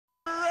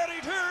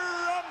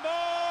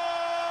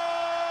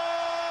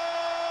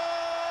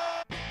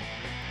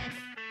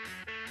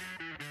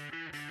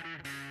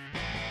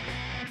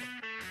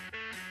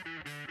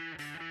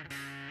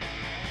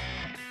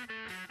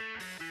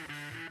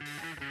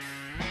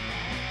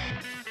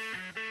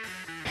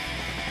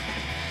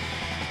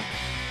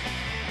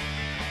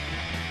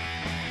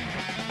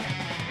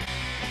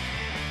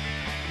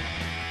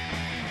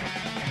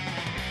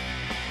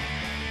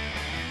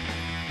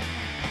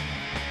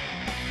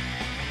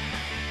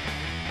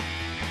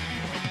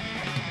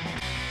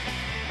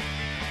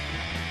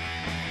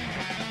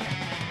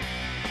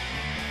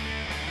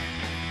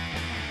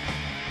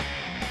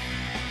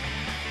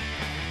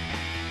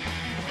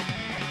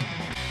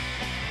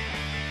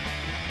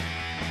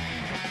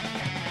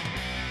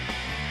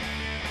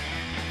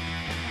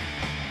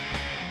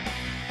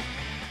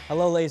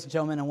Hello, ladies and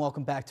gentlemen, and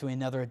welcome back to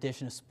another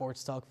edition of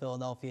Sports Talk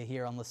Philadelphia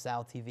here on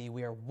LaSalle TV.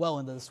 We are well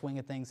into the swing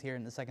of things here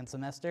in the second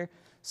semester,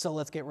 so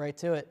let's get right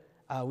to it.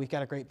 We've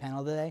got a great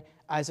panel today.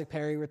 Isaac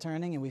Perry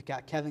returning, and we've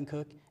got Kevin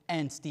Cook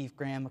and Steve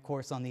Graham, of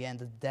course, on the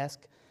end of the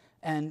desk.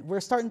 And we're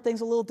starting things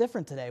a little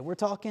different today. We're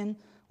talking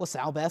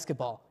LaSalle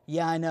basketball.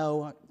 Yeah, I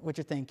know what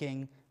you're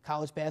thinking.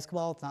 College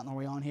basketball, it's not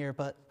normally on here,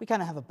 but we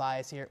kind of have a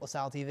bias here at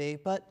LaSalle TV.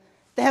 But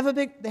they had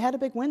a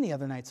big win the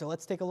other night, so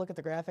let's take a look at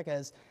the graphic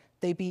as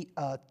they beat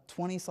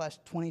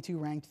 20/22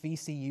 ranked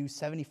VCU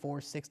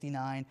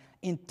 74-69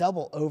 in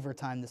double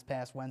overtime this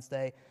past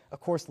Wednesday. Of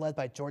course, led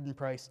by Jordan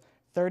Price,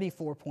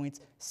 34 points,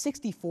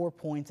 64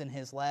 points in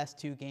his last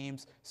two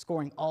games,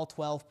 scoring all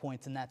 12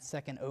 points in that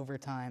second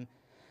overtime.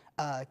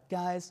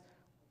 Guys,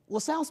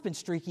 LaSalle's been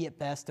streaky at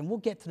best, and we'll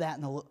get to that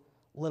in a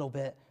little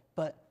bit.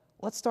 But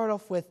let's start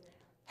off with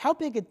how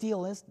big a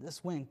deal is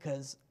this win?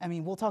 Because, I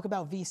mean, we'll talk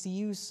about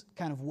VCU's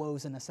kind of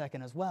woes in a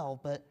second as well,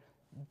 but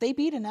they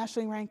beat a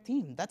nationally ranked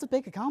team. That's a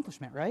big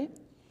accomplishment, right?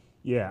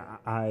 Yeah,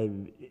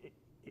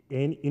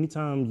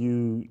 anytime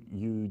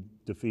you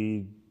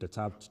defeat the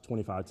top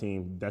 25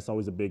 team, that's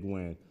always a big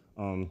win.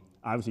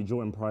 Obviously,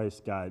 Jordan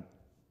Price got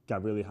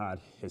really hot.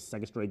 His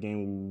second straight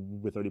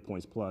game with 30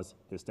 points plus.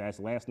 His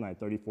stats last night: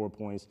 34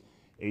 points,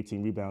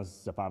 18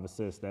 rebounds, 5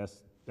 assists.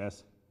 That's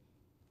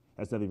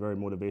definitely very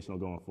motivational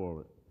going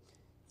forward.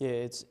 Yeah,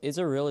 it's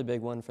a really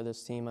big one for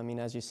this team. I mean,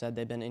 as you said,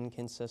 they've been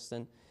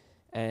inconsistent,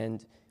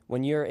 and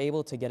when you're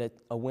able to get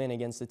a win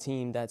against a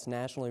team that's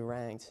nationally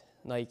ranked,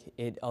 like,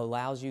 it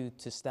allows you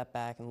to step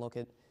back and look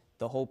at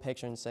the whole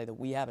picture and say that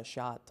we have a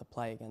shot to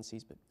play against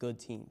these good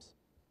teams.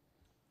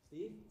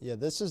 Steve? Yeah,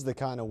 this is the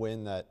kind of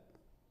win that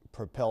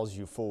propels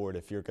you forward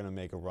if you're going to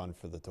make a run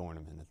for the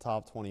tournament. A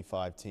top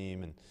 25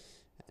 team,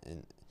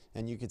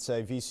 and you could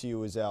say VCU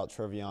was out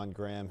Trevion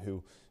Graham,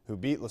 who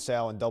beat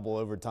LaSalle in double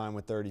overtime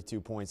with 32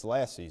 points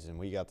last season.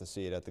 We got to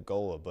see it at the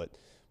Gola,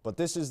 but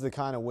this is the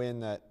kind of win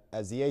that,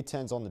 as the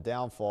A-10's on the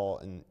downfall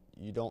and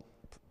you don't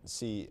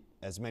see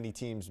as many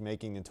teams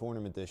making the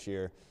tournament this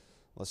year,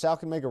 LaSalle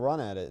can make a run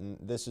at it, and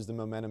this is the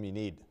momentum you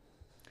need.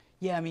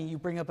 Yeah, I mean, you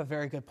bring up a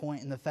very good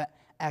point in the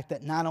fact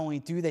that not only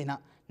do they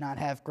not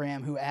have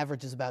Graham, who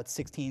averages about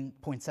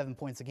 16.7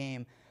 points a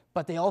game,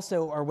 but they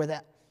also are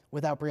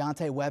without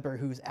Briante Weber,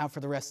 who's out for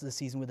the rest of the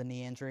season with a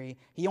knee injury.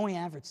 He only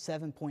averaged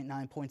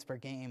 7.9 points per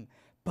game,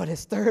 but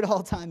his third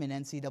all-time in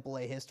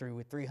NCAA history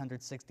with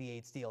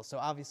 368 steals. So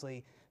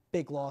obviously,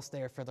 big loss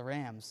there for the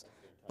Rams.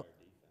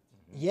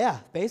 Yeah,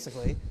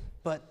 basically.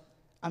 But,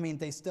 I mean,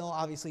 they still,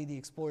 obviously, the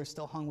Explorers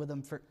still hung with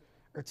them for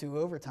two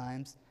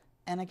overtimes.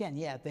 And again,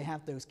 yeah, they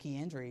have those key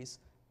injuries.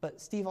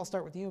 But, Steve, I'll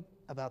start with you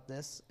about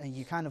this, and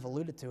you kind of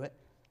alluded to it.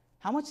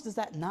 How much does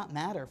that not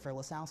matter for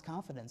LaSalle's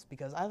confidence?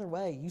 Because either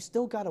way, you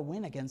still got to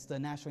win against a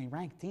nationally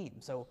ranked team.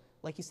 So,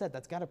 like you said,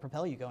 that's got to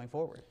propel you going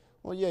forward.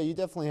 Well, yeah, you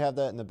definitely have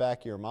that in the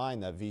back of your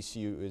mind that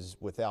VCU is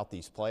without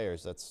these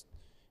players. That's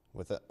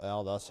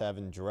without us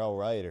having Jarrell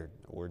Wright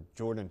or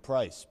Jordan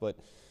Price. But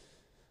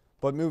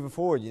moving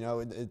forward, you know,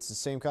 it's the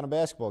same kind of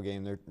basketball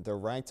game. They're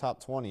ranked top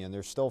 20, and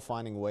they're still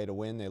finding a way to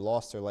win. They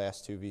lost their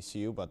last two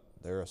VCU, but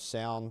they're a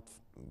sound,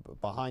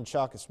 behind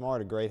Shaka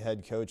Smart, a great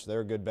head coach.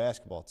 They're a good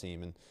basketball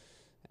team.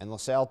 And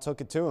LaSalle took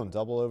it to them.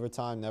 Double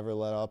overtime, never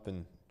let up,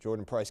 and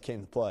Jordan Price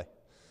came to play.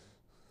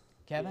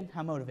 Kevin,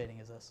 how motivating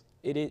is this?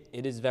 It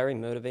is very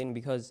motivating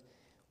because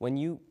when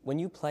you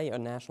play a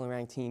nationally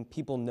ranked team,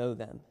 people know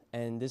them,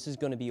 and this is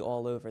going to be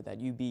all over that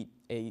you beat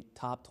a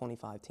top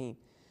 25 team.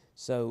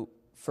 So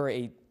for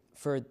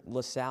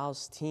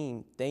LaSalle's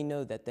team, they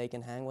know that they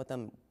can hang with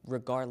them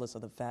regardless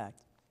of the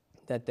fact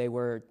that they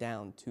were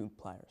down 2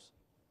 players.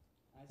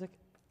 Isaac?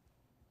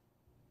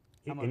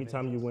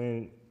 Anytime you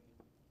win,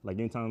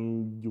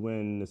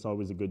 it's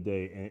always a good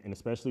day, and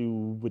especially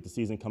with the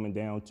season coming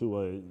down to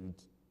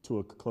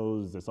a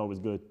close, it's always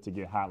good to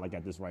get hot like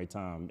at this right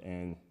time,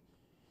 and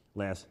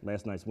last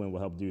night's win will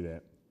help do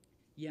that.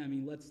 Yeah, I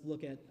mean, let's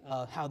look at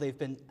how the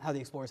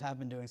Explorers have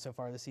been doing so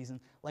far this season.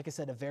 Like I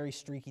said, a very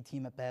streaky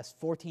team at best,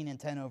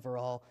 14-10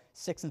 overall,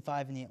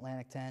 6-5 in the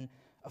Atlantic 10.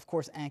 Of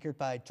course, anchored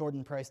by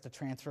Jordan Price, the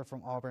transfer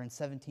from Auburn,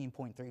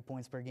 17.3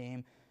 points per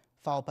game,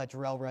 followed by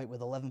Jarrell Wright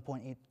with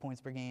 11.8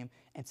 points per game,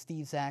 and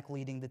Steve Zach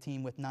leading the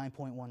team with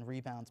 9.1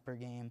 rebounds per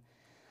game.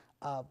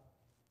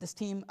 This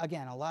team,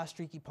 again, a lot of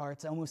streaky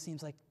parts. It almost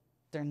seems like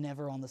they're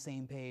never on the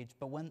same page.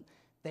 But when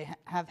they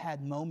have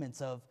had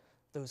moments of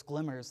those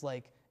glimmers,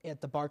 like at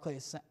the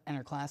Barclays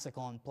Center Classic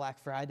on Black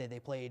Friday,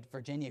 they played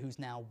Virginia, who's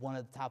now one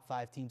of the top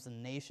 5 teams in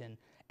the nation.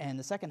 And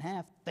the second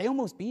half, they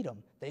almost beat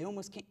them. They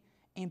almost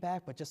came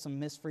back, but just some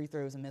missed free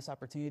throws and missed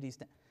opportunities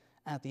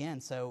at the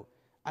end. So,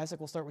 Isaac,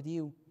 we'll start with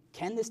you.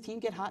 Can this team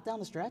get hot down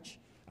the stretch?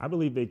 I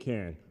believe they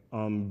can.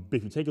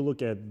 If you take a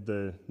look at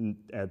the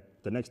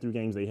next 3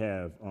 games they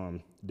have,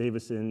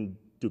 Davidson,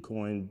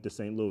 DuQuoin, to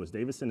St. Louis.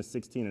 Davidson is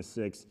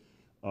 16-6.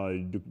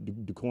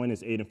 DuQuoin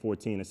is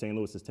 8-14, and St.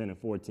 Louis is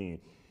 10-14.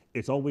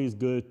 It's always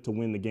good to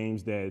win the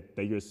games that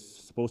you're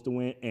supposed to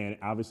win, and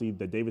obviously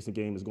the Davidson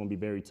game is going to be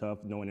very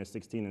tough, knowing they're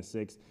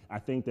 16-6. I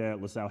think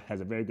that LaSalle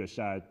has a very good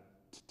shot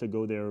to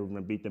go there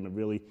and beat them and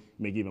really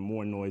make even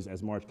more noise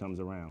as March comes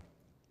around.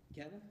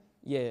 Kevin?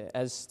 Yeah,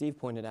 as Steve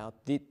pointed out,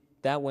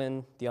 that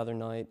win the other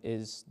night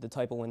is the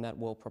type of win that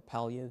will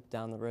propel you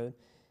down the road.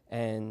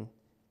 And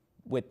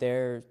with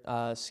their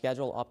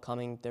schedule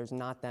upcoming, there's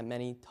not that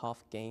many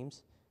tough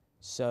games.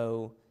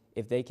 So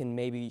if they can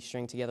maybe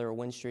string together a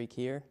win streak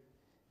here,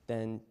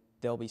 then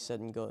they'll be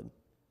sitting good.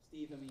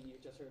 Steve, I mean, you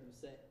just heard him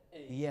say,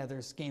 hey, yeah,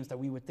 there's games that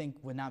we would think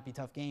would not be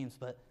tough games,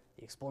 but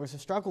the Explorers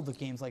have struggled with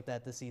games like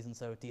that this season.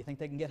 So do you think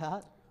they can get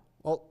hot?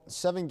 Well,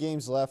 7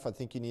 games left. I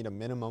think you need a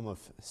minimum of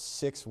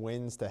 6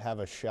 wins to have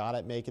a shot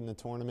at making the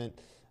tournament.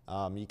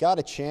 You got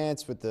a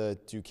chance with the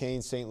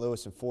Duquesne, St.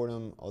 Louis, and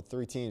Fordham, all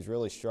 3 teams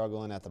really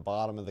struggling at the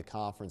bottom of the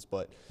conference.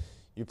 But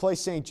you play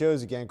St.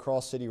 Joe's again,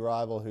 cross-city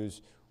rival,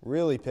 who's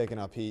really picking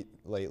up heat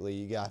lately.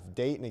 You got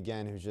Dayton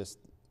again, who's just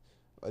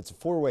 – it's a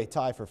 4-way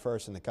tie for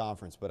first in the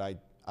conference, but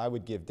I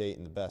would give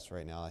Dayton the best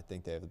right now. I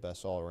think they have the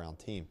best all-around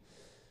team.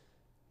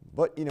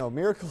 But, you know,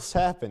 miracles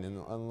happen,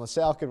 and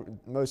LaSalle could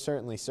most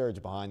certainly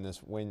surge behind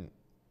this win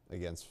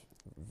against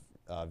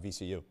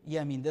VCU.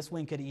 Yeah, I mean, this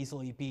win could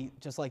easily beat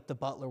just like the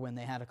Butler win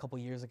they had a couple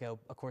years ago.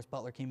 Of course,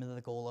 Butler came into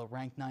the Gola,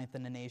 ranked 9th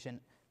in the nation.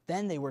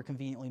 Then they were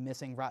conveniently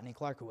missing Rodney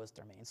Clark, who was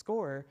their main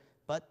scorer.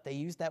 But they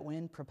used that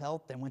win,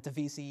 propelled, then went to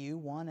VCU,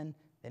 won, and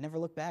they never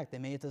looked back. They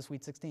made it to the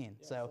Sweet 16.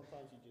 Yeah, so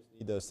sometimes you just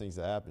need those things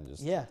to happen.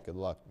 Just good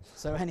luck.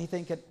 So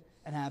anything could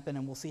happen,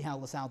 and we'll see how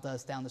LaSalle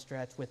does down the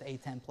stretch with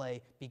A-10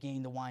 play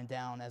beginning to wind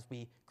down as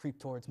we creep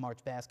towards March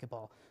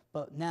basketball.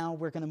 But now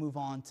we're going to move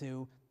on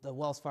to the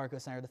Wells Fargo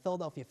Center, the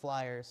Philadelphia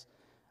Flyers.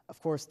 Of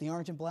course, the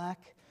orange and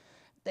black,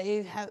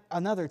 they have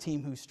another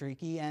team who's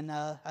streaky and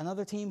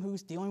another team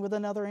who's dealing with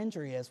another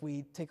injury as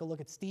we take a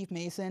look at Steve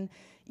Mason.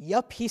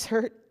 Yup, he's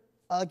hurt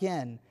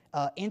again,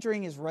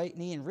 injuring his right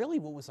knee in really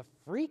what was a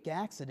freak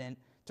accident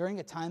during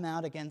a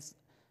timeout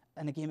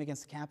in a game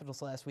against the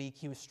Capitals last week.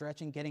 He was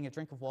stretching, getting a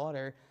drink of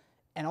water,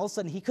 and all of a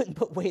sudden he couldn't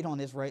put weight on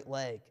his right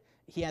leg.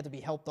 He had to be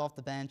helped off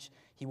the bench.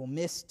 He will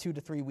miss 2 to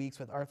 3 weeks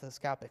with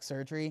arthroscopic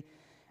surgery.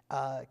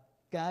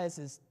 Guys,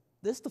 is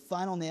this the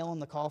final nail in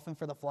the coffin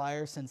for the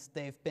Flyers since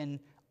they've been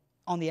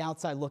on the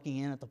outside looking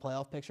in at the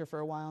playoff picture for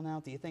a while now?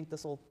 Do you think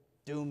this will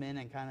doom in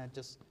and kind of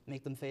just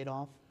make them fade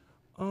off?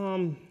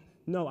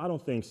 No, I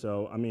don't think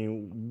so. I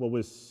mean, what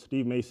was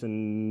Steve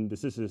Mason,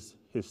 this is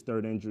his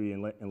 3rd injury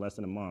in less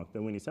than a month.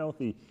 And when he's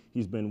healthy,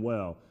 he's been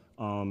well.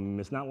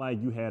 It's not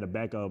like you had a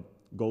backup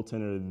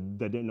goaltender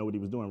that didn't know what he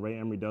was doing. Ray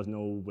Emery does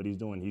know what he's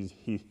doing.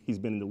 He's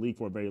been in the league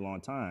for a very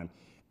long time.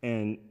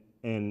 And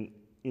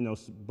you know,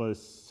 but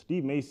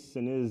Steve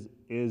Mason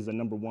is a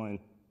number 1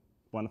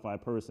 bona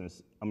fide person,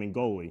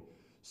 goalie.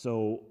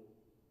 So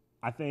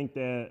I think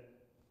that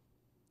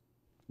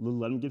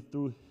let him get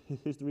through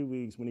his 3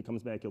 weeks. When he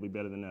comes back, he'll be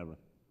better than ever.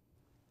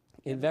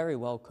 It very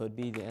well could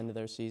be the end of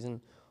their season,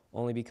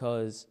 only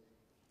because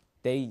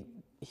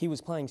he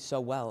was playing so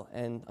well.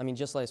 And, I mean,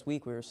 just last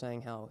week we were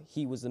saying how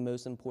he was the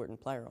most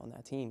important player on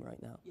that team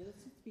right now. Yeah, that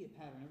seems to be a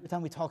pattern. Every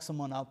time we talk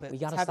someone up, we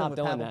got to stop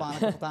doing that. A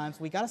couple times.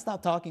 We got to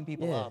stop talking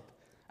people up.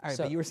 All right,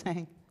 so, but you were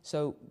saying?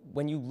 So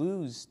when you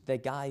lose the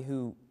guy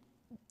who,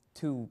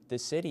 to the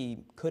city,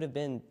 could have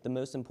been the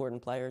most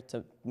important player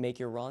to make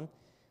your run,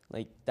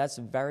 like that's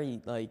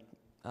very,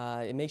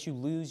 it makes you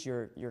lose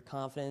your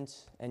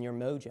confidence and your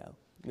mojo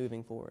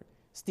moving forward.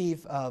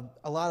 Steve,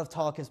 a lot of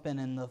talk has been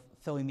in the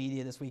Philly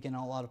media this weekend, a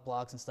lot of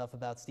blogs and stuff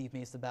about Steve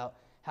Mason, about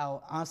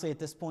how, honestly, at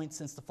this point,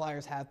 since the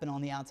Flyers have been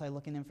on the outside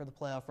looking in for the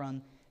playoff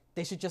run,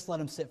 they should just let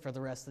him sit for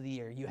the rest of the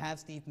year. You have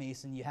Steve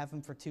Mason. You have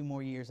him for 2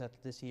 more years after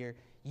this year.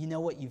 You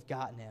know what you've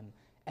gotten him.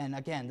 And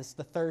again, this is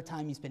the 3rd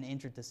time he's been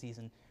injured this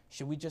season.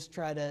 Should we just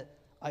try to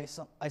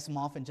ice him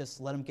off and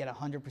just let him get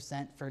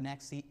 100% for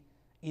next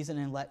season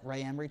and let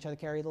Ray Emery try to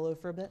carry the load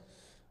for a bit?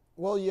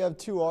 Well, you have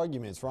 2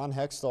 arguments. Ron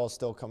Hextall is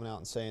still coming out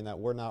and saying that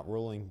we're not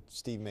ruling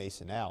Steve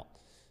Mason out.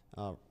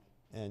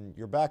 And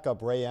your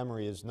backup, Ray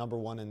Emery, is number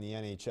 1 in the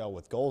NHL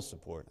with goal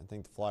support. I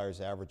think the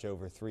Flyers average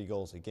over 3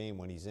 goals a game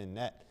when he's in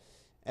net.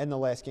 And the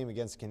last game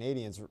against the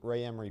Canadiens,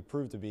 Ray Emery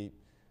proved to be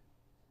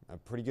a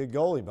pretty good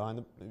goalie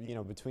behind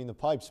between the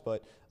pipes.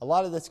 But a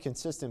lot of this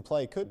consistent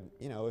play could,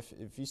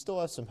 if you still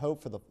have some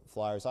hope for the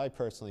Flyers, I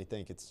personally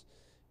think it's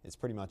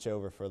pretty much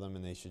over for them,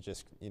 and they should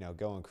just,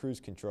 go in cruise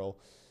control.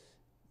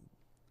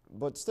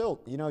 But still,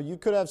 you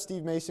could have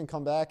Steve Mason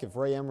come back if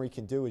Ray Emery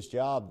can do his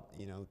job.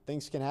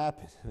 Things can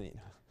happen.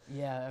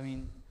 Yeah, I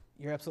mean,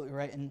 you're absolutely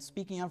right. And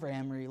speaking of Ray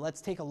Emery,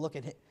 let's take a look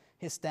at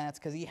his stats,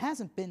 because he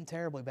hasn't been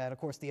terribly bad. Of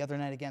course, the other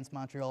night against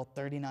Montreal,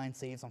 39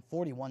 saves on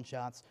 41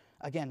 shots.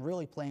 Again,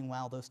 really playing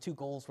well. Those 2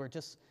 goals were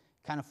just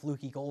kind of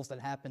fluky goals that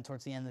happened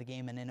towards the end of the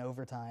game and in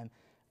overtime.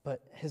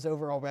 But his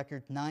overall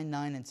record,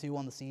 9-9-2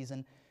 on the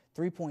season,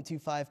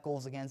 3.25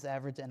 goals against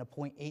average, and a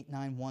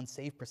 .891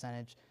 save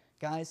percentage.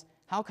 Guys,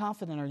 how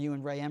confident are you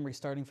in Ray Emery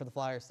starting for the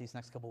Flyers these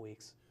next couple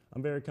weeks?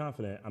 I'm very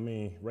confident. I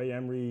mean, Ray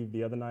Emery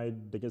the other night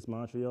against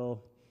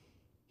Montreal,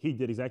 he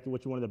did exactly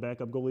what you wanted the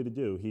backup goalie to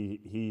do.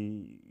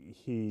 He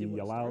did what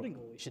allowed. A starting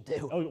goalie should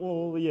do.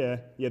 Oh, well,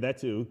 yeah, that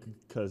too,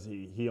 because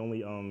he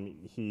only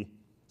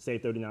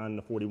saved 39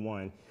 to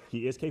 41.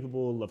 He is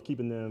capable of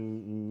keeping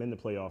them in the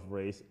playoff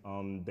race.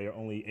 They are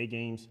only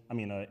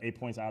 8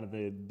 points out of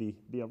the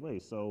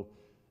race. So,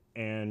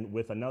 and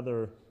with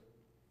another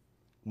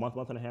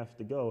month and a half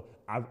to go,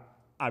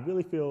 I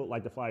really feel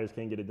like the Flyers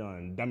can get it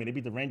done. I mean, they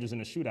beat the Rangers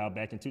in a shootout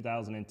back in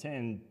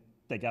 2010.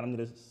 They got them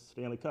to the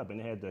Stanley Cup, and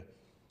they had to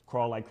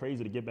crawl like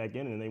crazy to get back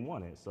in, and they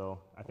won it. So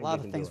I think A lot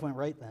of things went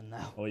right then, though.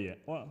 Oh yeah,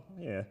 well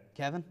yeah.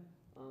 Kevin?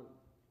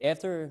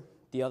 After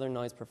the other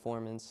night's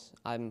performance,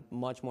 I'm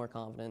much more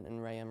confident in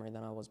Ray Emery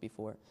than I was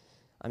before.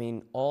 I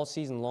mean, all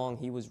season long,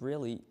 he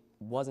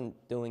wasn't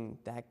doing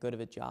that good of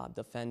a job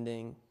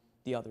defending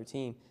the other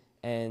team,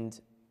 and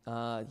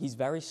he's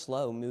very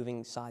slow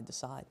moving side to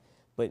side.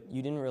 But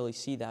you didn't really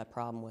see that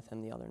problem with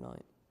him the other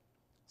night.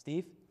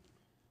 Steve?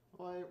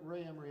 Well,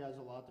 Ray Emery has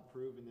a lot to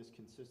prove in this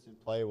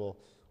consistent play.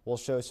 We'll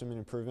show some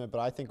improvement, but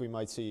I think we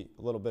might see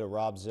a little bit of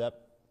Rob Zepp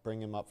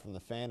bring him up from the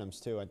Phantoms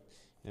too.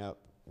 Well,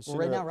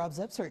 right now Rob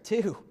Zepp's hurt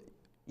too.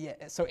 Yeah.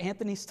 So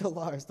Anthony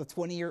Stolarz, the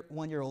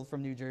 21-year-old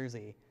from New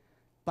Jersey,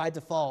 by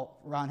default,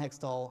 Ron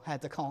Hextall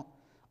had to call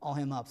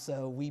him up.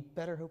 So we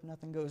better hope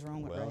nothing goes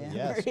wrong with Ray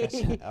Emery.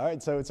 Yes. All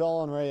right. So it's all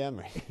on Ray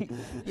Emery.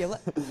 Yeah.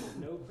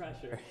 No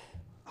pressure.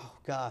 Oh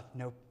God,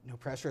 no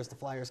pressure as the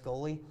Flyers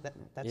goalie.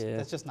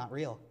 That's just not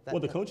real.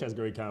 The coach has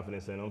great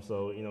confidence in him,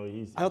 so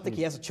he's. I don't think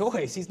he has a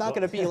choice. He's not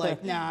going to be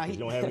like, nah.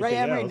 Ray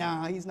Emery,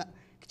 nah, he's not.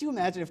 Could you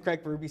imagine if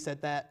Craig Berube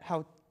said that?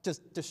 How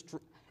just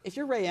if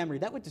you're Ray Emery,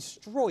 that would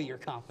destroy your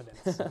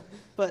confidence.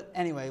 But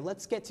anyway,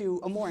 let's get to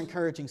a more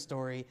encouraging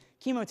story.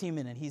 Kimmo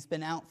Timonen, he's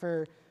been out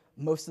for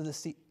most of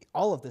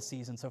all of the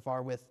season so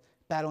far with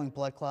battling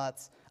blood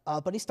clots,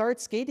 but he started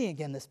skating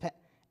again this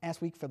past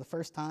week for the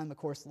first time. Of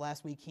course,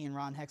 last week he and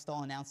Ron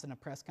Hextall announced in a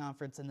press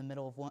conference in the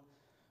middle of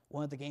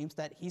one of the games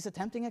that he's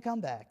attempting a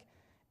comeback,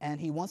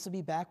 and he wants to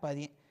be back by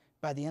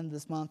the end of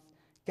this month.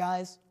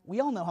 Guys, we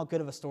all know how good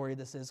of a story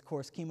this is. Of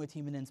course, Kimmo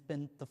Timonen's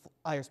been the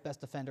Flyers'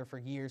 best defender for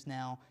years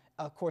now.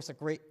 Of course, a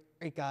great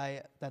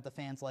guy that the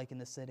fans like in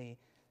the city,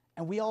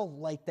 and we all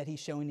like that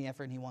he's showing the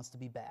effort and he wants to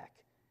be back.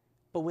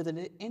 But with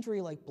an injury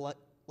like blood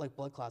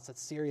clots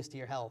that's serious to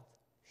your health,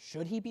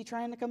 should he be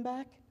trying to come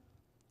back?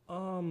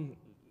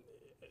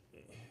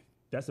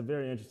 That's a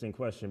very interesting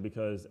question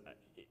because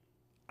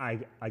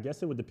I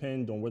guess it would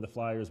depend on where the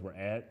Flyers were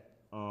at.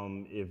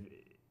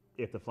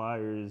 If the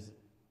Flyers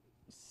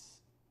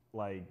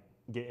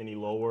get any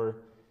lower,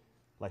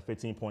 like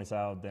 15 points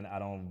out, then I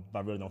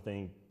really don't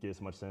think it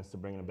gives much sense to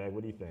bring him back.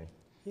 What do you think?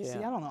 Yeah. See,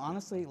 I don't know.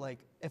 Honestly,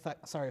 if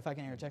I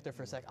can interject there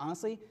for a sec.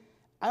 Honestly,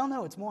 I don't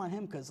know. It's more on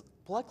him because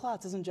blood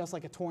clots isn't just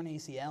like a torn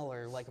ACL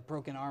or like a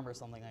broken arm or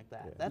something like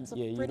that. Yeah. That's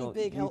a pretty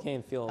big health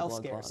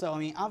scare. Clot. So I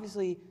mean,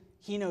 obviously,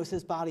 he knows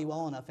his body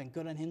well enough, and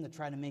good on him to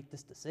try to make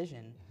this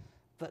decision.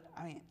 But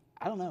I mean,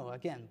 I don't know.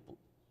 Again,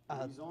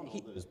 he's on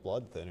all those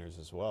blood thinners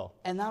as well.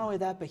 And not only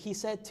that, but he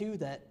said too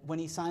that when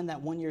he signed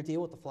that one-year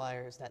deal with the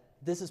Flyers, that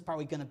this is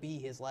probably going to be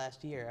his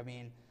last year. I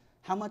mean,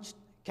 how much,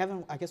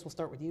 Kevin? I guess we'll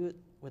start with you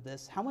with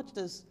this. How much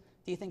do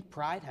you think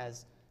pride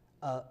has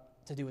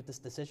to do with this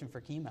decision for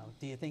Kimmo?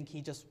 Do you think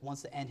he just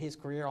wants to end his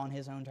career on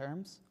his own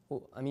terms?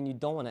 Well, I mean, you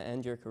don't want to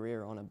end your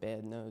career on a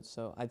bad note.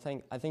 So I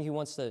think he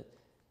wants to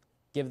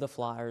give the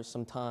Flyers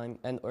some time,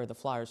 or the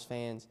Flyers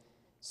fans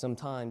some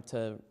time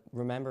to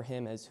remember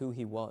him as who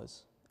he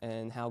was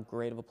and how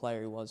great of a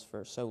player he was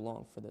for so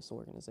long for this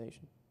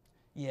organization.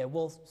 Yeah,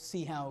 we'll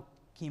see how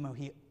Kimmo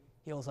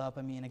heals up.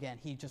 I mean, again,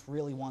 he just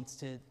really wants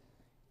to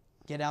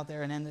get out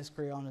there and end his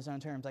career on his own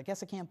terms. I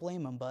guess I can't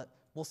blame him, but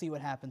we'll see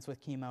what happens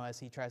with Kimmo as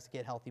he tries to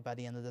get healthy by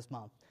the end of this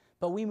month.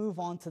 But we move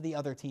on to the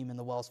other team in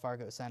the Wells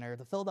Fargo Center,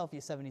 the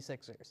Philadelphia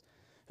 76ers,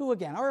 who,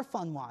 again, are a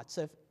fun watch.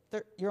 So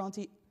if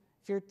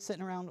you're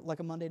sitting around like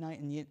a Monday night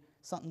and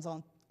something's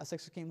on, a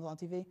Sixers game is on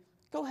TV,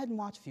 go ahead and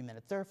watch a few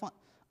minutes. They're a fun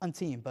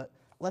team. But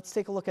let's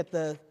take a look at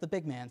the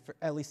big man, for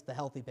at least the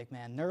healthy big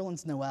man,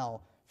 Nerlens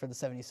Noel for the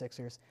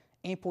 76ers.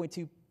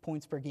 8.2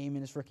 points per game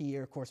in his rookie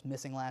year, of course,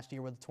 missing last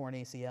year with a torn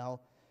ACL.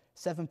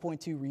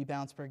 7.2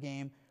 rebounds per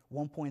game,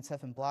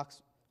 1.7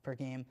 blocks per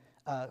game.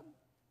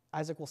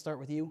 Isaac, we'll start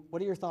with you.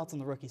 What are your thoughts on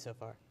the rookie so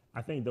far?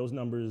 I think those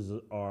numbers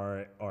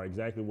are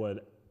exactly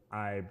what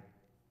I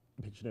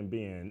pictured him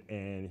being,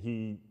 and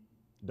he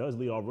does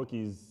lead all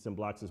rookies in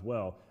blocks as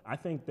well. I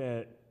think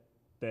that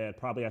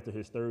probably after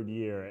his third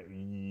year,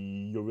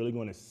 you're really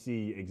going to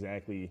see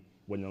exactly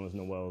what Nerlens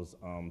Noel's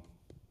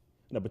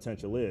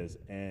potential is,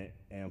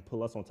 and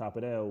plus on top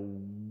of that,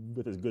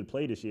 with his good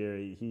play this year,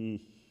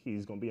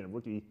 he's going to be in a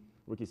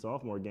rookie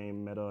sophomore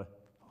game at a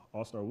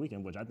All-Star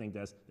Weekend, which I think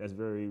that's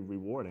very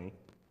rewarding.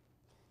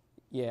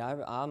 Yeah,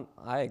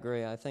 I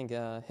agree. I think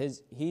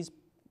he's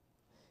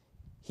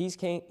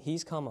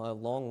come a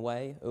long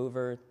way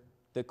over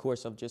the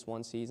course of just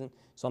one season.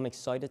 So I'm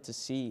excited to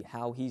see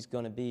how he's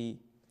going to be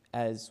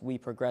as we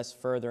progress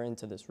further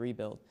into this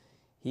rebuild.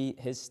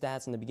 His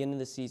stats in the beginning of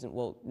the season,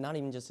 well, not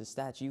even just his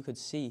stats, you could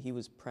see he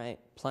was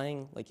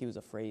playing like he was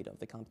afraid of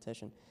the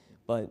competition.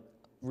 But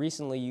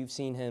recently you've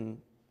seen him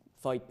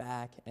fight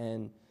back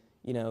and,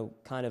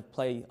 kind of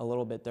play a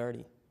little bit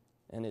dirty.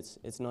 And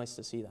it's nice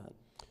to see that.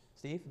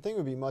 Steve? I think it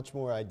would be much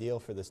more ideal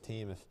for this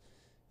team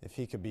if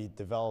he could be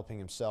developing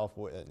himself,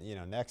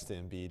 next to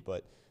Embiid.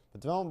 But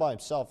developing by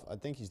himself, I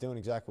think he's doing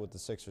exactly what the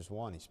Sixers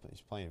want.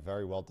 He's playing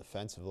very well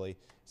defensively.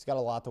 He's got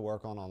a lot to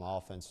work on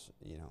offense.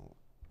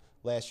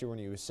 Last year when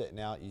he was sitting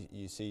out,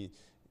 you see,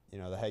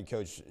 the head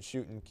coach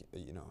shooting,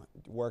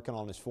 working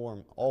on his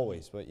form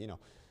always. But,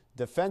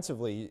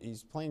 defensively,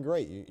 he's playing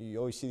great. You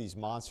always see these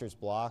monstrous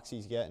blocks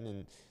he's getting,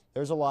 and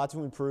there's a lot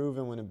to improve.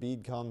 And when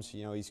Embiid comes,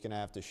 he's going to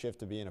have to shift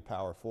to being a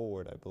power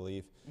forward, I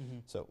believe. Mm-hmm.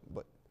 So,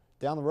 but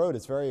down the road,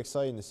 it's very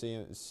exciting to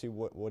see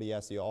what he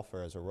has to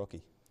offer as a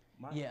rookie.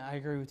 Yeah, I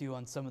agree with you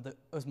on some of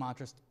those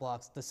monstrous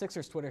blocks. The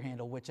Sixers Twitter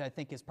handle, which I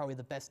think is probably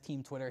the best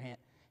team Twitter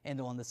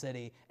handle in the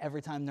city.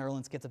 Every time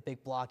Nerlens gets a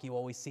big block, you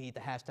always see the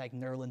hashtag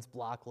Nerlens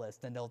block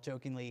list, and they'll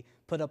jokingly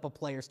put up a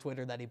player's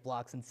Twitter that he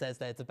blocks and says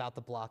that it's about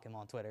to block him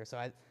on Twitter. So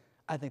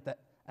I think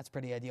that's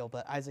pretty ideal.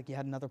 But Isaac, you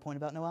had another point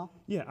about Noel?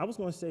 Yeah, I was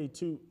going to say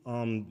too.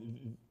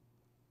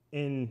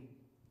 In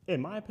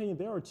my opinion,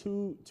 there are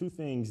two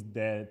things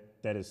that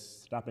is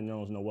stopping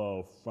Nerlens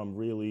Noel from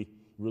really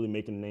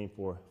making a name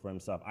for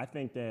himself. I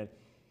think that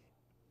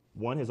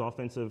one, his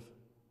offensive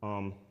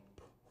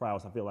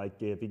prowess. I feel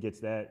like if he gets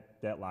that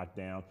locked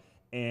down,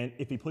 and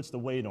if he puts the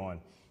weight on,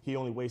 he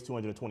only weighs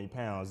 220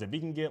 pounds. If he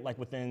can get like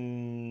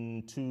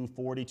within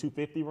 240,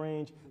 250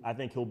 range, I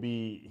think he'll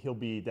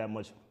be that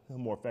much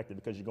more effective,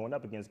 because you're going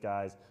up against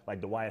guys like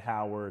Dwight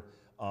Howard,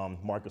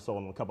 Marcus Gasol,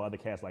 and a couple other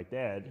cats like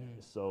that.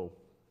 So,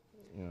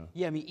 yeah.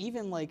 Yeah, I mean,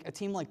 even like a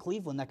team like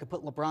Cleveland that could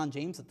put LeBron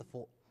James at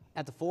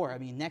the four. I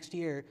mean, next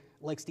year,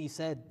 like Steve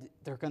said,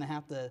 they're going to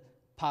have to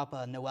pop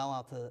Noel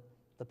out to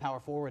the power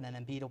forward, and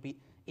Embiid will be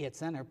at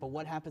center. But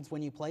what happens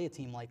when you play a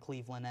team like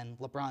Cleveland and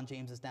LeBron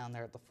James is down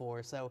there at the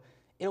four? So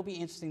it'll be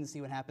interesting to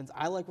see what happens.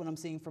 I like what I'm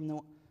seeing from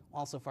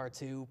Noel so far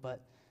too,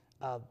 but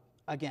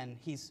again,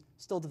 he's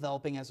still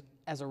developing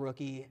as a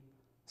rookie,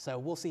 so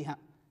we'll see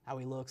how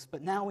he looks.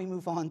 But now we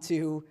move on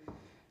to,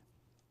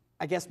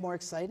 I guess, more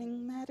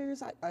exciting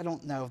matters? I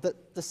don't know.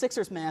 The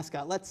Sixers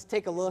mascot. Let's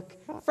take a look.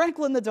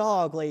 Franklin the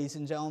dog, ladies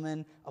and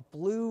gentlemen. A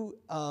blue,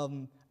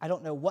 I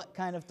don't know what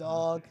kind of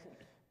dog,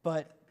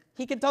 but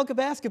he can dunk a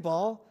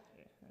basketball.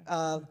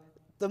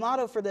 The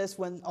motto for this,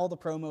 when all the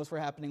promos were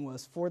happening,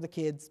 was for the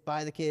kids,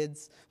 by the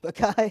kids. But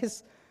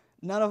guys,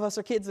 none of us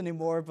are kids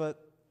anymore,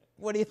 but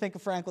what do you think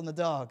of Franklin the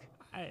dog?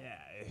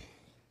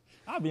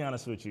 I'll be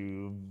honest with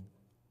you.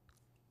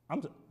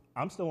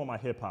 I'm still on my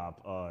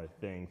hip-hop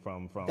thing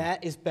from.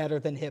 That is better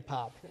than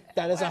hip-hop.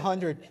 That is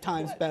 100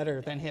 times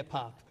better than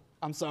hip-hop.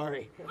 I'm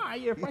sorry.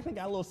 Yeah, Franklin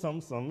got a little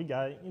something. He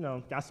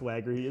got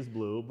swagger. He is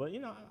blue, but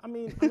I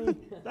mean,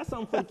 that's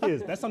something for the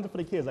kids. That's something for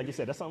the kids. Like you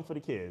said, that's something for the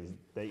kids.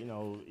 That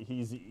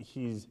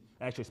he's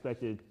actually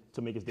expected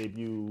to make his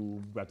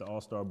debut at the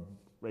All-Star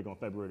break on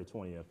February the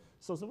 20th.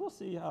 So we'll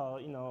see how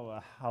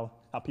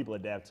people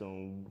adapt to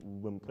him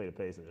when we play the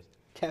Pacers.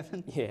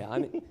 Kevin? Yeah, I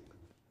mean,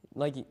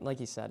 like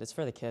you said, it's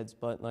for the kids,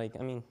 but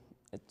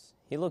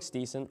he looks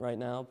decent right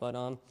now, but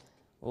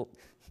well.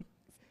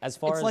 As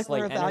far it's like as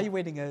we're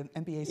evaluating an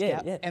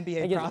NBA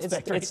NBA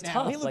prospect it's right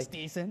tough. now. He looks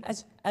decent.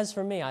 As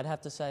for me, I'd have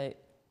to say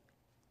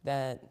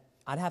that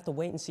I'd have to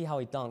wait and see how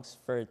he dunks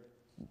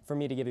for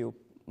me to give you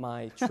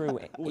my true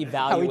evaluation.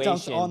 How he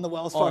dunks on the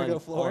Wells Fargo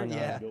floor.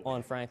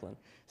 On Franklin.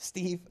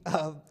 Steve,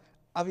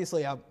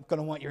 obviously I'm going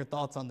to want your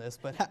thoughts on this,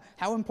 but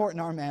how important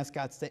are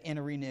mascots to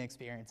in-arena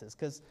experiences?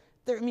 Because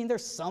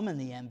there's some in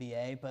the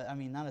NBA, but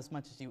not as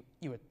much as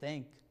you would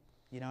think.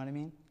 You know what I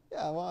mean?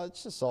 Yeah, well,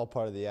 it's just all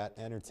part of the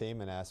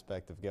entertainment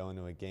aspect of going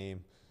to a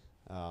game,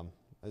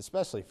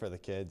 especially for the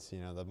kids.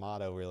 The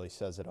motto really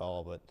says it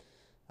all, but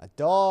a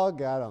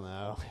dog, I don't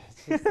know.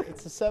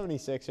 It's the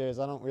 76ers.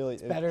 I don't really.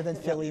 It's better than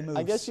Philly Moose.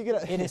 I guess you could.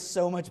 It is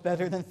so much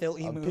better than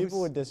Philly Moose.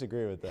 People would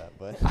disagree with that,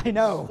 but. I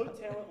know.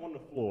 Put talent on the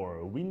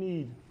floor. We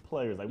need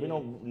players. We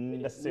don't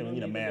necessarily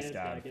need a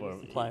mascot for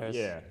players.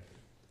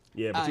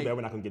 Yeah, but too bad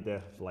we're not going to get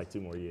there for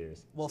 2 more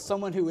years. Well,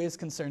 someone who is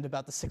concerned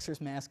about the Sixers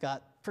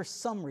mascot, for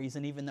some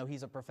reason, even though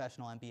he's a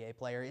professional NBA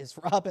player, is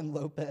Robin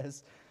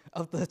Lopez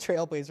of the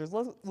Trailblazers.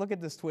 Look at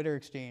this Twitter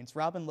exchange.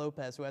 Robin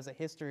Lopez, who has a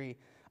history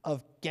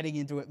of getting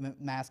into it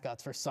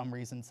mascots for some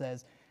reason,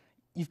 says,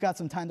 "You've got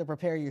some time to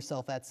prepare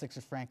yourself at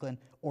Sixers Franklin,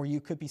 or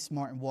you could be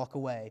smart and walk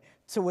away."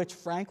 To which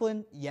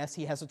Franklin, yes,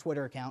 he has a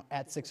Twitter account,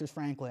 at Sixers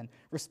Franklin,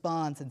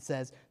 responds and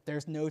says,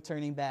 "There's no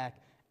turning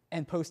back,"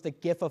 and post a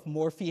gif of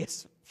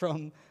Morpheus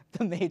from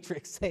The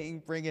Matrix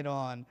saying, "Bring it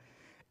on."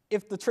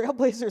 If the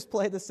Trailblazers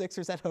play the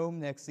Sixers at home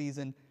next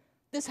season,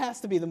 this has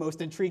to be the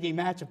most intriguing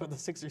matchup of the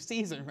Sixers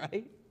season,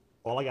 right?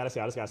 All I got to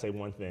say, I just got to say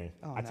one thing.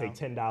 Take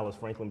 $10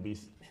 Franklin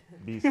beats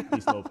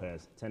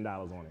Lopez.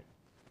 $10 on it.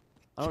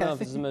 I don't know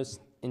if it's the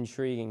most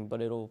intriguing,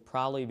 but it'll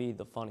probably be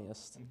the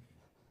funniest.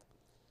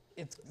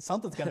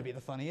 Something's got to be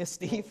the funniest.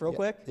 Steve, real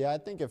quick. Yeah, I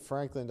think if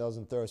Franklin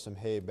doesn't throw some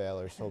hay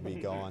balers, he'll be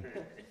gone.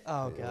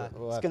 Oh, God.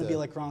 It's going to be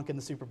like Gronk in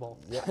the Super Bowl.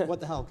 Yeah. What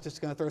the hell? Just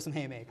going to throw some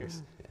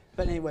haymakers.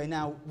 But anyway,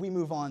 now we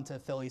move on to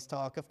Phillies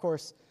talk. Of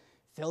course,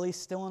 Phillies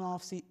still in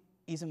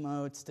off-season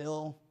mode,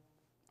 still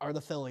are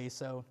the Phillies.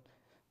 So,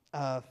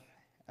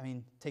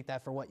 take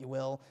that for what you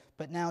will.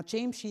 But now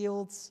James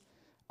Shields,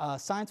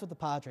 signs with the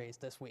Padres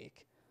this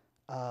week.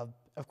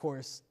 Of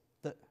course,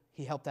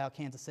 he helped out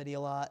Kansas City a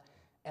lot.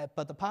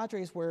 But the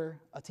Padres were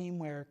a team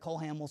where Cole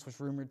Hamels was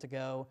rumored to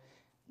go.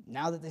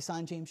 Now that they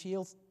signed James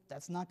Shields,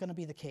 that's not going to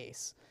be the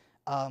case.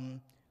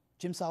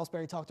 Jim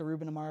Salisbury talked to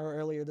Ruben Amaro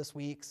earlier this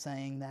week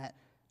saying that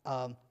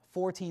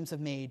 4 teams have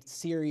made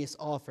serious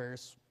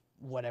offers,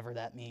 whatever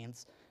that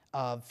means,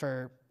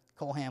 for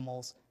Cole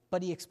Hamels.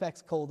 But he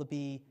expects Cole to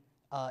be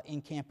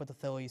in camp with the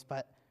Phillies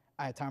by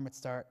the time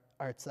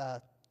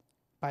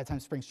by the time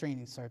spring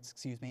training starts.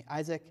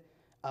 Isaac,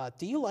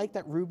 do you like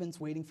that Ruben's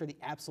waiting for the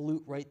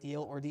absolute right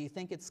deal, or do you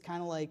think it's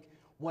kind of like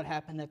what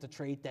happened at the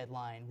trade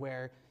deadline,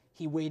 where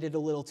he waited a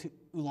little too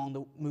long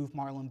to move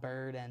Marlon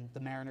Byrd and the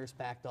Mariners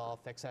backed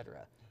off,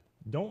 etc.?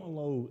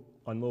 Don't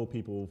unload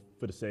people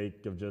for the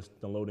sake of just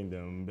unloading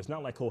them. It's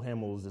not like Cole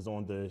Hamels is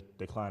on the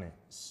decline.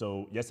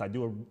 So yes, I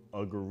do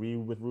agree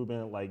with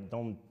Ruben. Like,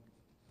 don't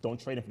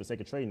trade him for the sake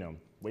of trading him.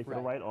 Wait for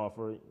the right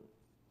offer,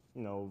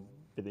 and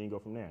then you go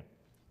from there.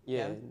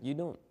 Yeah, you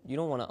don't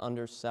want to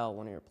undersell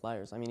one of your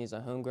players. I mean, he's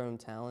a homegrown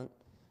talent,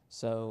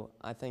 so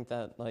I think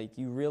that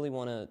you really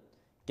want to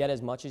get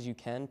as much as you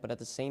can, but at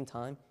the same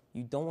time,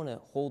 you don't want to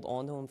hold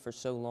on to him for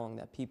so long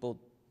that people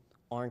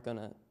aren't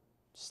gonna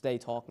stay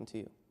talking to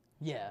you.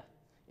 Yeah,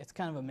 it's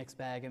kind of a mixed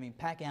bag. I mean,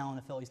 Pat Allen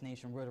of Phillies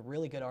Nation wrote a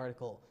really good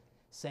article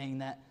saying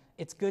that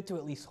it's good to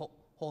at least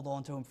hold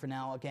on to him for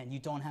now. Again, you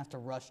don't have to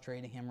rush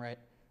trading him right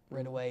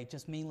away,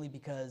 just mainly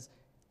because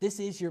this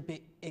is your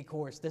big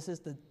horse. This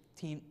is the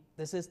team.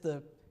 This is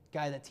the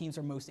guy that teams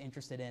are most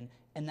interested in,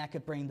 and that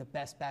could bring the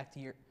best back to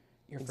your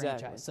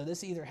franchise. So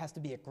this either has to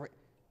be a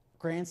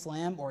grand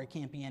slam or it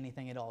can't be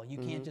anything at all. You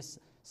can't just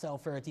sell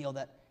for a deal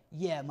that,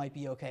 it might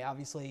be okay.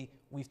 Obviously,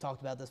 we've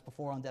talked about this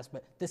before on desk,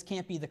 but this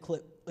can't be the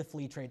Cliff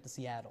Lee trade to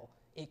Seattle.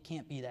 It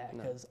can't be that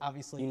because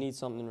obviously you need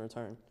something in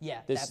return.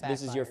 Yeah, this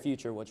is your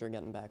future, what you're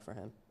getting back for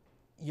him.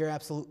 You're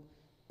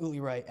absolutely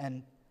right.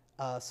 And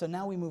so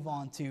now we move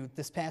on to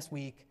this past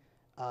week,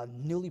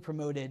 newly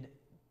promoted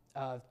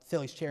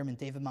Phillies chairman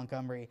David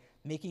Montgomery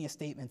making a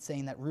statement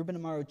saying that Ruben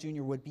Amaro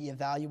Jr. would be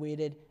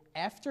evaluated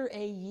after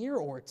a year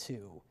or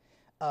 2.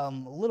 A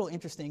little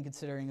interesting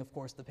considering, of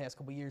course, the past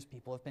couple years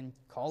people have been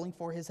calling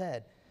for his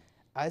head.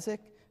 Isaac,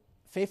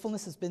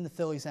 faithfulness has been the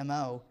Phillies'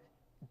 MO.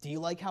 Do you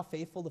like how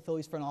faithful the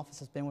Phillies front office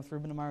has been with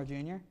Ruben Amaro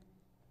Jr.?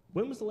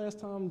 When was the last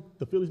time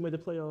the Phillies made the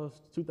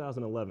playoffs?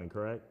 2011,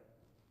 correct?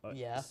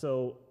 Yeah.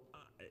 So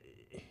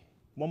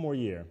one more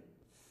year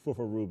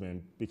for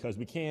Ruben, because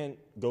we can't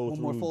go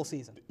through one more full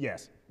season.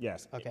 Yes.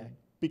 Okay.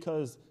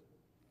 Because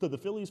the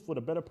Phillies, for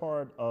the better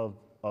part of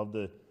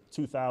the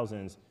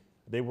 2000s,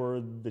 they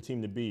were the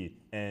team to beat.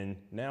 And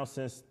now,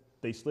 since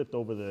they slipped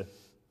over the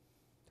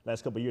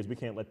last couple of years, we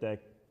can't let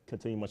that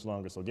continue much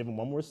longer. So give him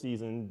one more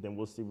season, then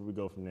we'll see where we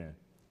go from there.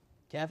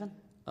 Kevin?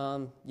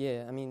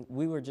 Yeah, I mean,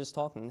 we were just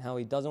talking how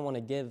he doesn't want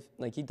to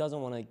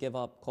give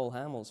up Cole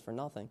Hamels for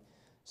nothing.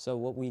 So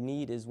what we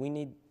need is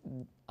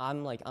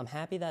I'm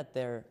happy that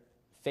they're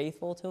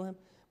faithful to him,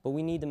 but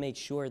we need to make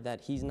sure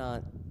that he's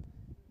not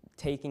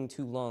taking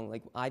too long.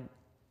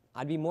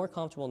 I'd be more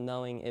comfortable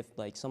knowing if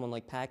someone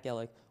like Pat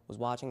Gillick was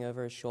watching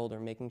over his shoulder,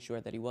 making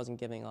sure that he wasn't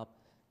giving up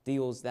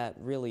deals that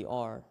really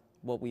are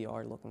what we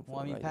are looking for. Well,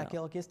 I mean, right Pat now.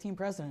 Gillick is team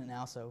president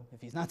now, so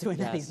if he's not doing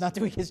that, he's not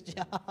doing his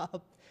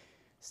job.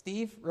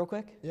 Steve, real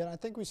quick. Yeah, I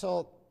think we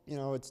saw.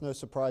 It's no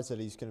surprise that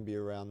he's going to be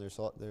around.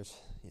 There's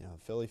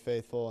Philly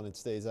faithful, and it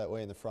stays that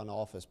way in the front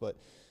office. But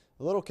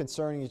a little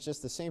concerning is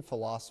just the same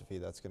philosophy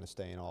that's going to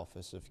stay in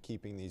office of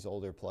keeping these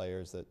older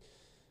players. That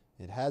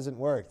it hasn't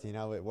worked.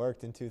 It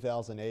worked in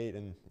 2008,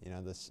 and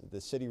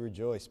the city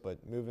rejoiced. But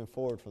moving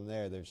forward from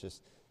there,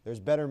 there's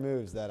better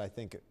moves that I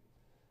think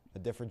a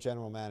different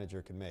general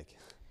manager could make.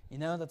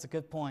 That's a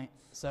good point.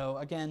 So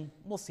again,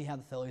 we'll see how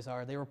the Phillies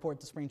are. They report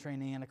to spring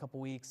training in a couple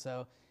weeks,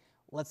 so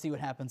let's see what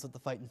happens with the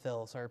Fightin'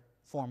 Phils, or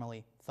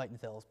formerly Fightin'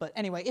 Phils. But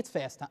anyway, it's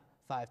Fast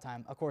Five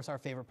time, of course, our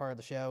favorite part of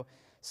the show.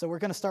 So we're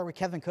going to start with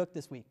Kevin Cook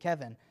this week.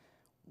 Kevin,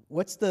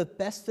 what's the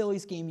best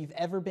Phillies game you've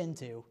ever been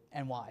to,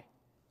 and why?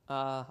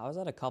 I was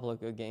at a couple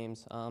of good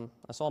games. I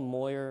saw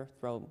Moyer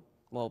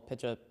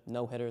pitch a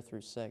no-hitter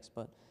through 6,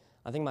 but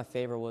I think my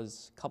favorite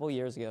was a couple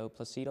years ago.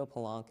 Placido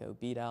Polanco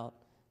beat out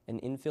an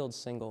infield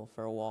single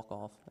for a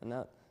walk-off, and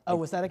that.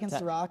 Was that against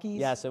the Rockies?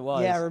 Yes, it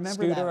was. Yeah, I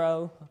remember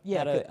Scudero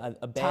that. had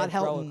a bad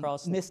throw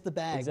across. Missed the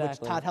bag, exactly.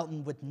 which Todd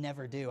Helton would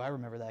never do. I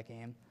remember that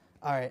game.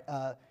 All right,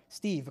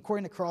 Steve,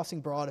 according to Crossing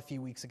Broad a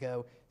few weeks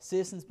ago,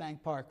 Citizens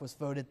Bank Park was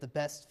voted the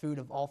best food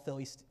of all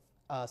Phillies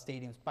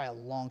stadiums by a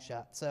long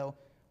shot. So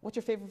what's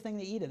your favorite thing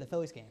to eat at a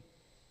Phillies game?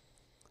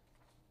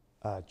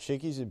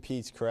 Chickies and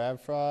Pete's crab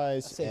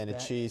fries and a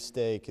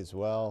cheesesteak as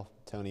well.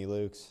 Tony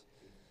Luke's.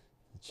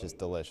 It's just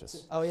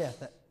delicious. Oh yeah,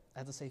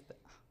 that's a safe bet.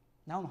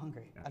 Now I'm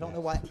hungry. I don't know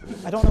why.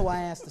 I don't know why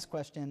I asked this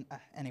question.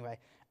 Anyway,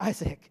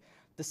 Isaac,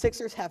 the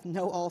Sixers have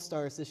no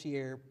All-Stars this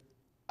year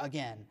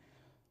again.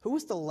 Who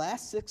was the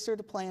last Sixer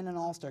to play in an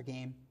All-Star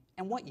game,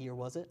 and what year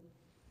was it?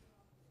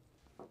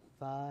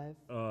 5,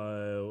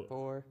 Uh,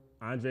 4.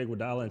 Andre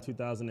Iguodala in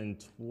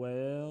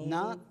 2012.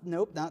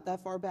 Nope, not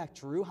that far back.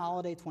 Drew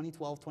Holiday,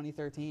 2012,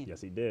 2013.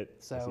 Yes, he did.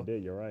 Yes, So- he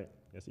did. You're right.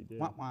 Yes, he did.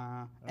 Wah,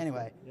 wah.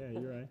 Anyway, Yeah,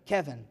 you're right.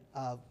 Kevin,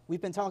 we've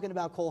been talking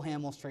about Cole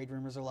Hamels trade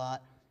rumors a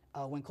lot.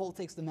 When Cole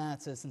takes the mound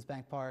at Citizens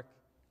Bank Park,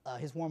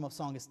 his warm-up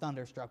song is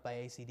Thunderstruck by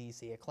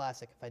AC/DC, a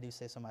classic, if I do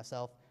say so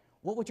myself.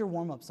 What would your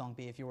warm-up song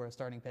be if you were a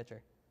starting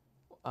pitcher?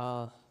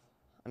 I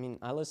mean,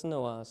 I listened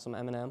to some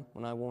Eminem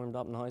when I warmed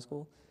up in high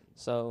school.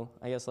 So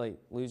I guess like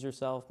Lose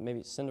Yourself,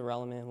 maybe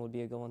Cinderella Man would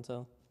be a good one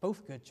too.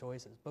 Both good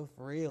choices, both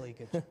really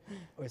good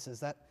choices.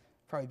 That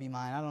probably be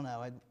mine. I don't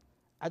know.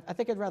 I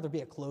think I'd rather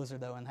be a closer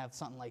though and have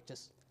something like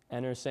just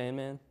Enter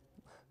Sandman.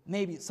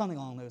 maybe something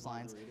along those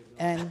lines.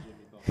 And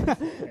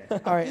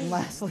all right, and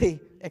lastly,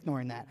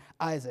 ignoring that,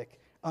 Isaac,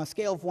 on a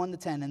scale of 1 to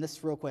 10, and this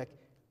is real quick,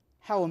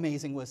 how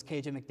amazing was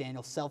KJ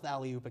McDaniel's self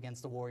alley-oop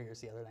against the Warriors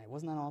the other night?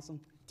 Wasn't that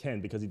awesome?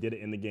 10 because he did it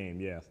in the game.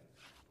 Yeah.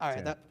 All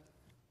right, 10.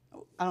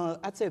 I don't know,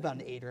 I'd say about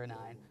an 8 or a 9.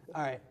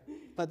 All right,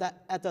 but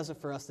that does it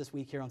for us this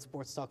week here on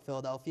Sports Talk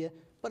Philadelphia.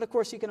 But of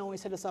course, you can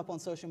always hit us up on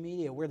social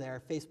media. We're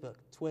there, Facebook,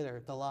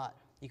 Twitter, the lot.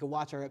 You can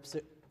watch our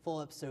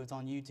full episodes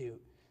on YouTube.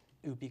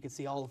 You can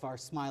see all of our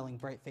smiling,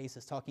 bright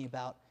faces talking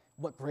about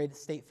what great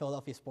state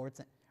Philadelphia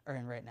sports are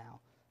in right now.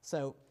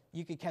 So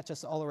you can catch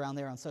us all around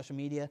there on social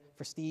media.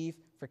 For Steve,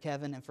 for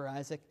Kevin, and for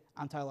Isaac,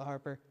 I'm Tyler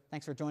Harper.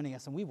 Thanks for joining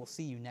us, and we will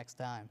see you next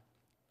time.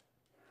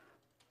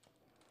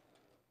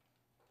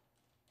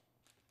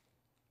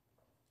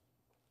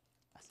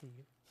 I see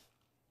you.